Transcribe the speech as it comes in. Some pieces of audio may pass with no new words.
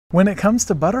When it comes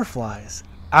to butterflies,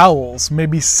 owls may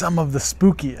be some of the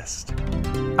spookiest.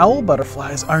 Owl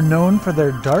butterflies are known for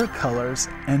their dark colors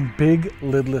and big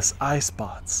lidless eye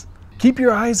spots. Keep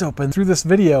your eyes open through this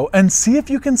video and see if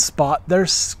you can spot their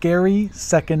scary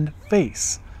second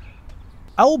face.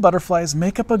 Owl butterflies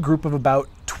make up a group of about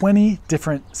 20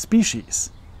 different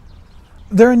species.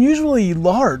 They're unusually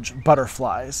large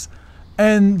butterflies,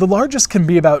 and the largest can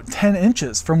be about 10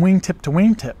 inches from wingtip to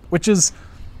wingtip, which is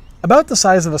about the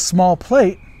size of a small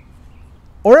plate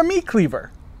or a meat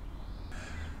cleaver.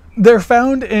 They're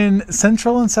found in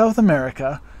Central and South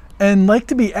America and like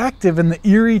to be active in the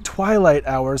eerie twilight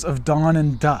hours of dawn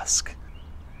and dusk.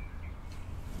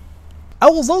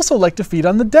 Owls also like to feed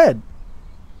on the dead.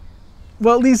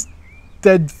 Well, at least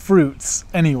dead fruits,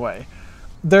 anyway.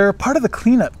 They're part of the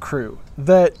cleanup crew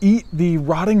that eat the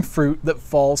rotting fruit that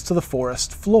falls to the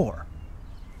forest floor.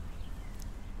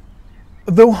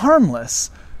 Though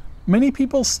harmless, many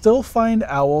people still find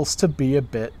owls to be a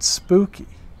bit spooky,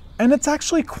 and it's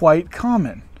actually quite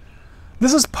common.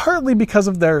 This is partly because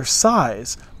of their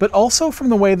size, but also from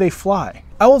the way they fly.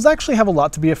 Owls actually have a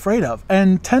lot to be afraid of,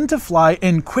 and tend to fly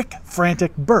in quick,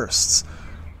 frantic bursts.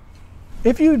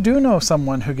 If you do know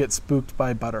someone who gets spooked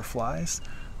by butterflies,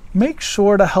 make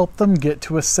sure to help them get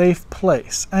to a safe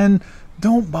place, and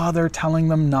don't bother telling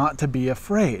them not to be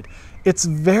afraid. It's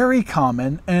very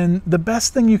common, and the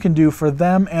best thing you can do for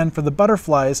them and for the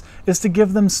butterflies is to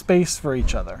give them space for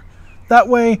each other. That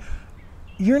way,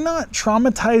 you're not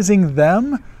traumatizing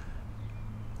them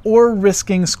or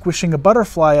risking squishing a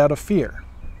butterfly out of fear.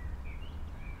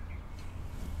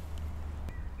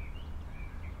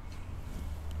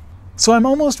 So I'm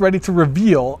almost ready to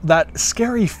reveal that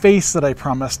scary face that I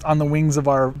promised on the wings of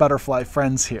our butterfly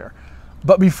friends here.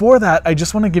 But before that, I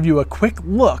just want to give you a quick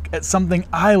look at something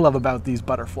I love about these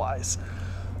butterflies.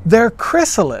 Their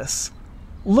chrysalis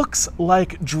looks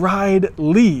like dried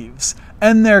leaves,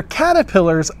 and their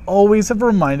caterpillars always have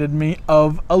reminded me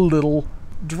of a little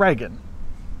dragon.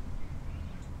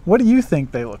 What do you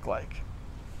think they look like?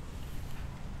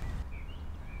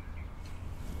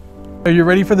 Are you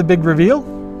ready for the big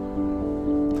reveal?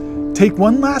 Take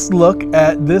one last look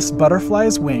at this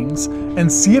butterfly's wings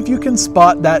and see if you can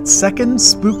spot that second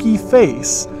spooky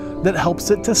face that helps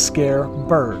it to scare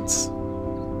birds.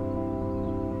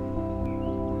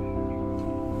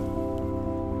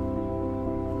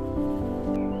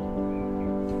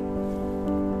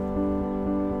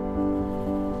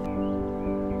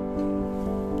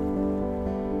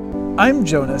 I'm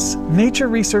Jonas, nature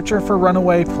researcher for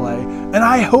Runaway Play, and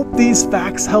I hope these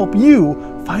facts help you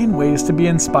find ways to be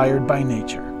inspired by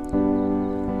nature.